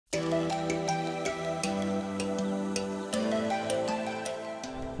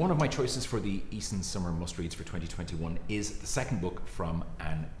One of my choices for the Easton Summer Must-Reads for 2021 is the second book from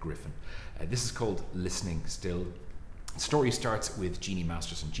Anne Griffin. This is called Listening Still. The story starts with Jeanie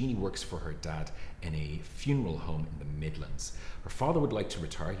Masterson. Jeanie works for her dad in a funeral home in the Midlands. Her father would like to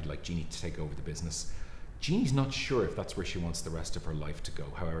retire. He'd like Jeanie to take over the business. Jeanie's not sure if that's where she wants the rest of her life to go.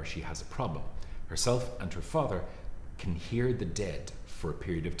 However, she has a problem. Herself and her father can hear the dead for a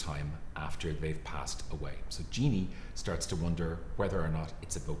period of time after they've passed away. So Jeanie starts to wonder whether or not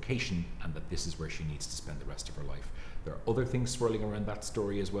it's a vocation and that this is where she needs to spend the rest of her life. There are other things swirling around that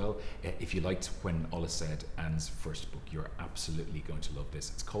story as well. If you liked When All Is Said, Anne's first book, you're absolutely going to love this.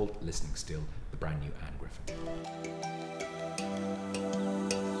 It's called Listening Still, the brand new Anne Griffin.